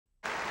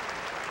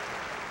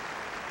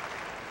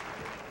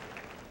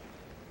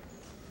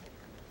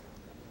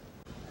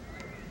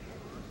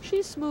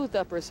She's smoothed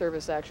up her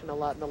service action a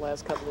lot in the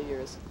last couple of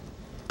years.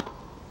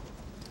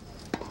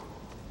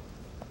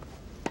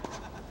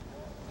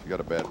 She got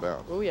a bad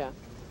bounce. Oh, yeah.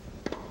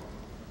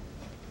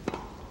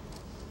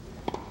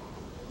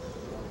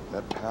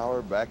 That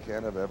power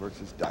backhand of Evert's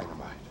is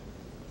dynamite.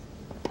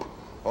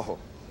 Oh.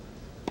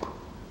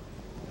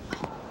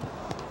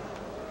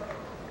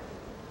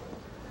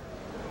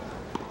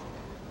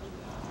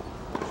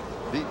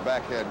 Deep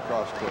backhand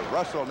cross court.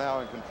 Russell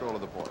now in control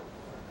of the point.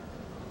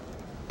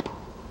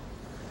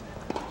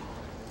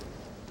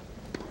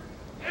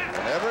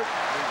 And Evert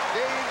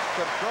regains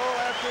control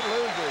after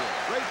losing.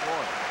 Great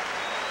point.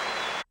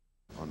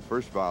 On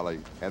first volley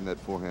and that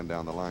forehand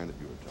down the line that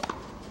you were talking.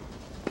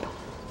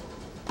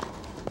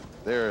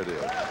 There it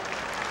is.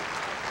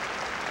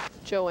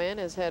 JoAnne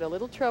has had a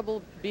little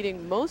trouble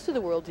beating most of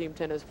the world team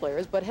tennis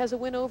players, but has a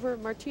win over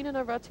Martina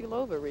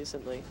Navratilova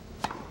recently.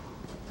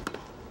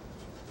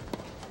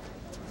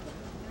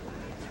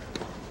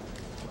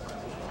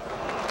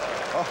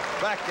 Oh,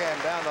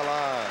 backhand down the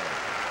line.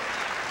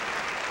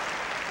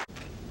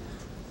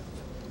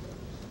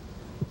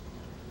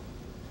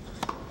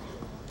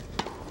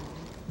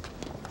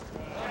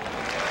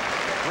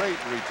 Great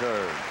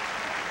return.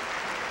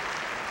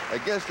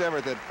 Against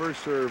Evert, that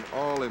first serve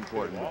all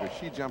important because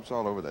she jumps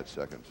all over that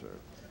second serve.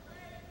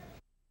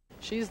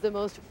 She's the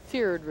most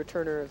feared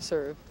returner of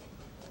serve.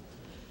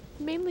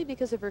 Mainly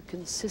because of her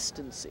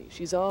consistency.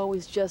 She's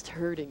always just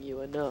hurting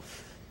you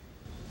enough.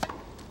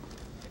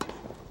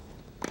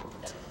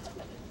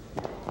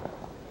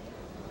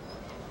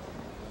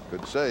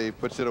 Good save,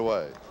 puts it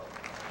away.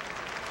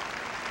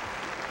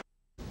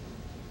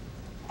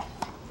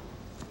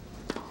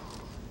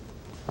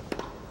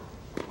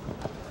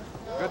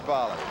 Good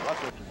volley.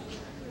 Russell.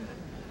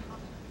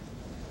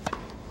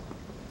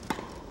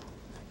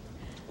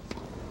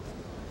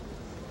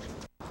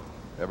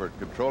 Evert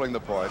controlling the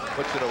point,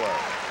 puts it away.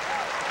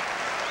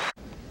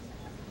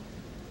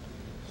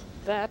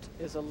 That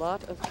is a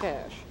lot of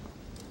cash.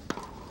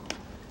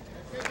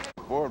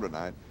 For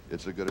tonight,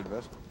 it's a good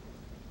investment.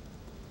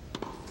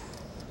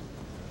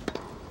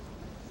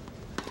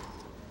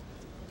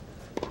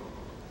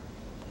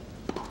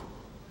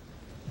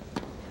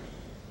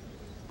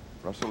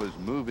 Russell is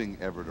moving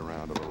Evert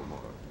around a little more.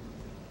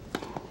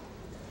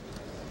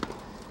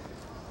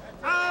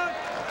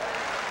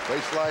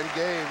 Baseline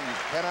game. You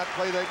cannot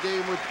play that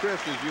game with Chris,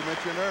 as you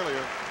mentioned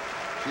earlier.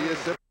 She is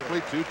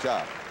simply too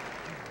tough.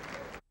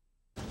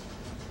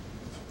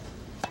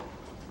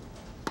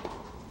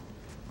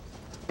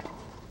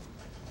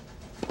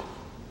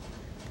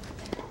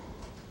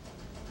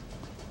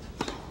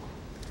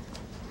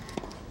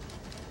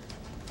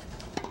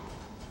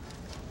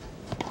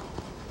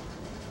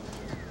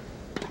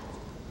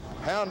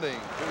 Pounding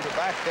through the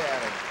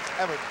backhand, and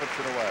Evert puts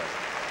it away.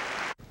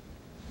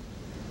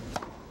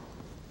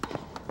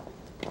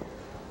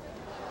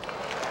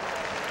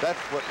 That's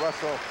what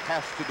Russell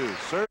has to do.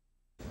 Serve.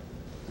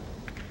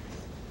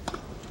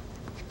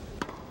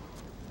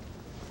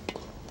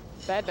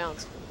 Bad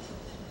bounce.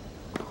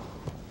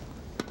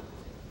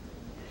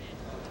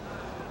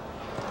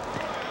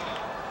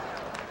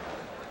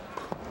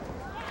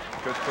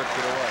 Chris puts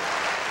it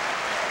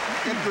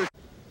away.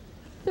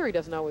 Theory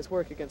doesn't always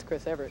work against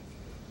Chris Evert.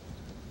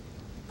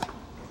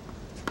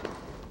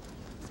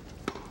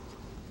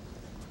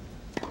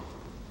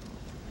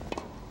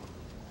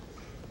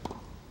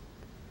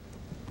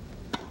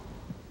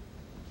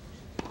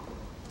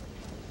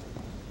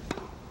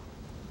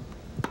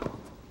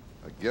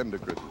 Again to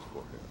Chris's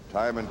forehand.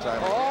 Time and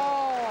time again.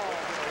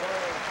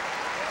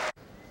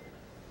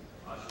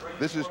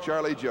 This is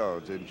Charlie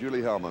Jones and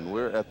Julie Heldman.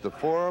 We're at the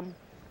Forum,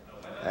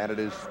 and it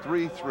is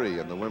 3-3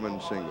 in the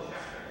women's singles.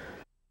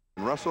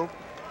 And Russell,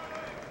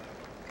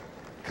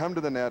 come to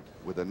the net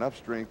with enough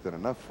strength and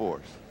enough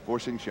force,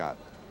 forcing shot,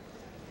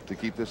 to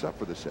keep this up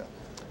for the set.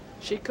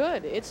 She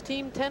could. It's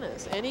team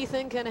tennis.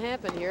 Anything can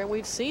happen here, and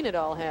we've seen it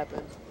all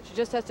happen. She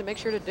just has to make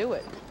sure to do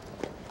it.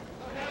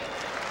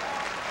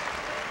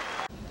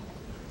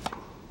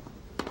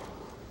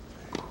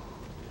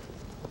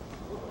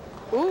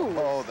 Ooh,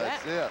 oh,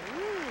 that's it.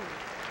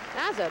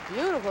 That's a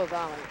beautiful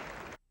volley.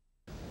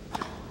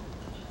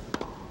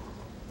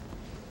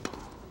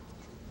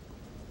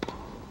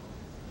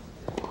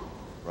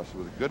 Russell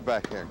with a good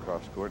backhand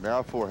cross court, now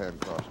a forehand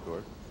cross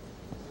court.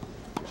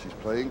 She's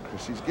playing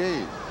Chrissie's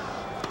game.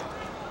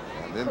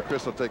 And then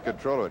Chris will take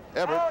control of it.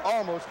 Evert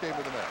almost came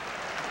to the net.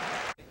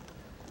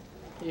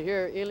 You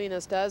hear Ilie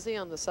Nastase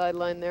on the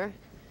sideline there.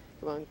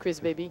 Come on, Chris,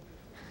 baby.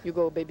 You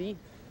go, baby.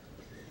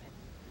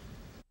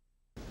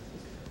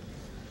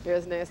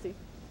 Here's Nasty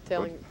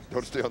telling...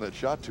 Don't stay on that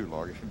shot too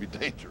long. It can be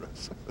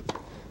dangerous.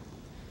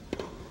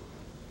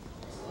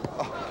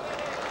 Oh.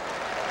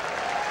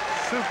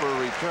 Super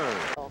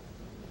return.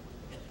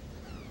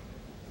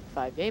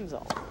 5 games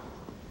all.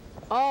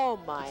 Oh,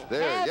 my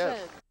there, heavens. Yes.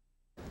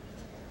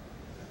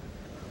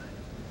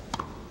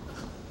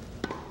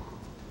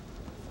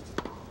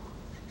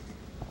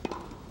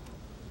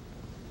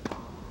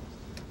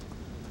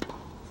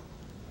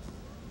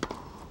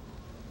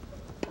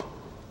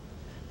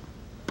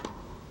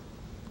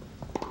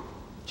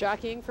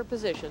 jockeying for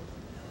position.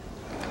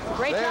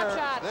 Great there, top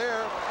shot.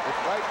 There, it's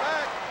right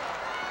back.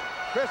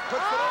 Chris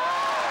puts it away.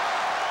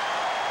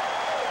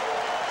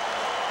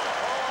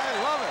 Oh, I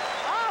love it.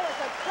 Oh,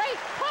 it's a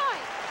great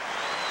point.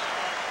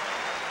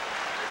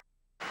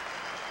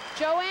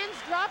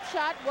 JoAnne's drop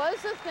shot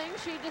was the thing.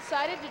 She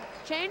decided to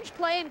change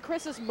play, and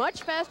Chris is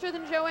much faster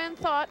than JoAnne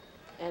thought,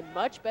 and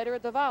much better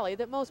at the volley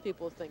than most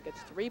people think. It's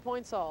 3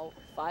 points all,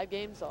 5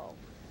 games all.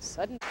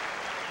 Sudden.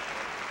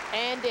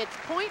 And it's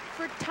point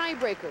for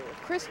tiebreaker.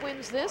 If Chris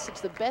wins this,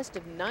 it's the best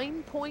of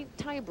 9-point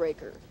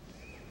tiebreaker.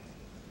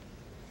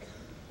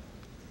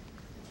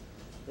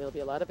 There'll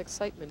be a lot of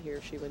excitement here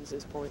if she wins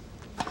this point.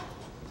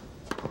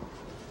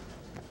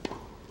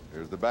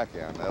 Here's the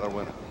backhand. That'll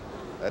win it.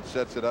 That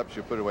sets it up.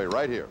 She'll put it away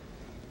right here.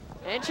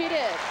 And she did.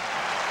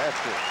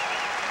 That's it.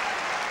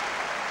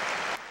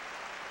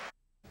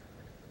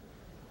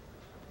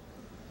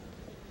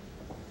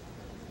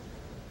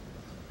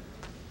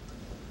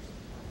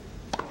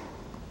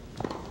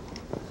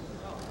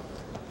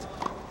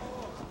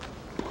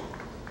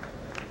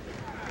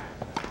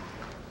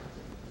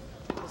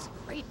 It's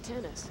great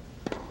tennis.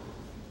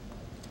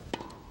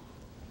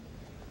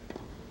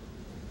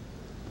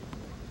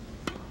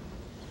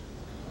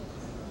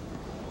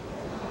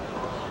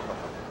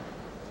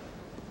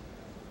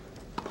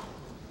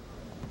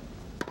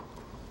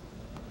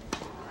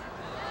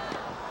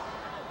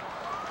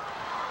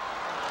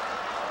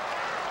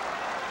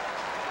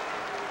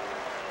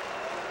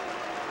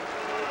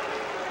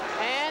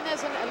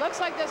 It looks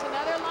like there's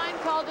another line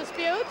call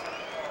dispute.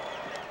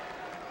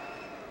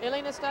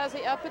 Ilie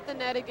Nastase up at the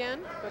net again,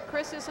 but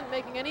Chris isn't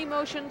making any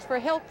motions for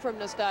help from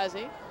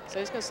Nastase, so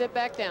he's going to sit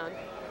back down.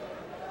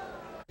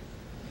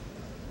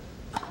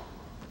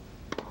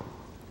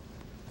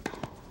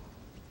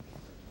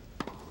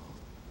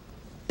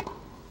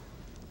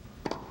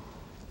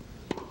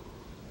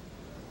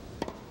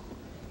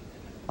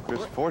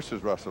 Chris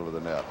forces Russell to the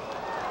net.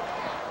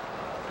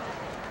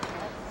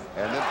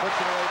 And then puts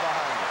it away behind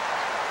her.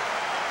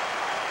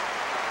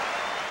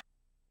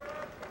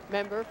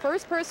 Remember,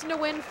 first person to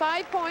win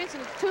 5 points,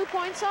 and it's 2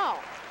 points all.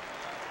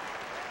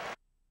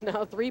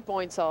 Now 3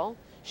 points all.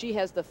 She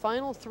has the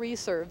final 3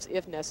 serves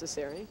if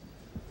necessary.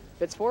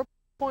 If it's 4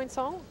 points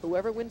all,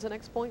 whoever wins the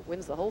next point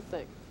wins the whole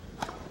thing.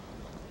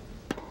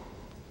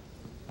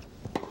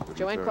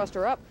 JoAnne crossed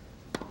her up.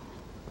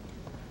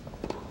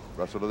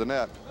 Russell to the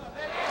net.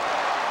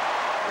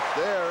 It's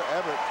there,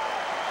 Evert.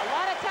 A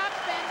lot of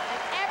topspin,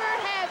 and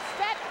Evert has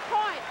set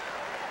point.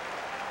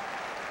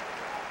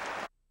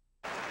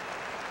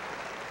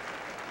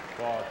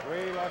 For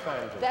 3 Los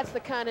Angeles. That's the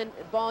kind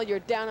of ball you're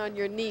down on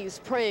your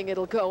knees praying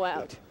it'll go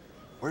out.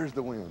 Where's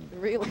the wind?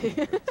 Really?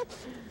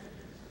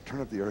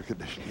 Turn up the air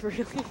conditioning.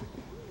 Really?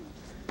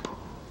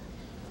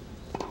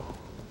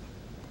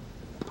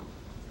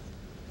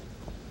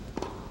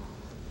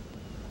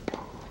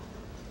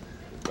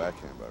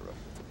 Backhand by Russell.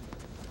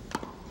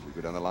 She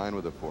go down the line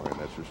with the forehand.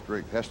 That's her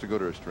strength. Has to go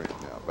to her strength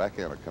now.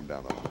 Backhand will come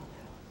down the line.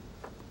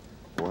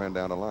 Forehand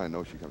down the line.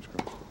 No, she comes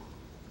cross.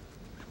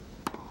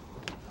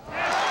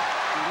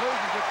 She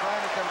loses it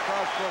trying to come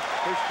cross court.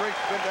 Her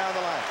strength's been down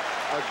the line.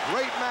 A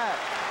great match.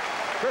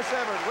 Chris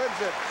Evert wins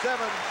it 7-6.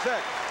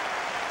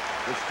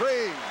 The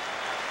Streams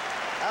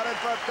out in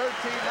front 13-9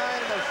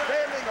 and a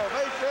standing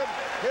ovation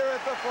here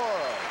at the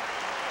Forum.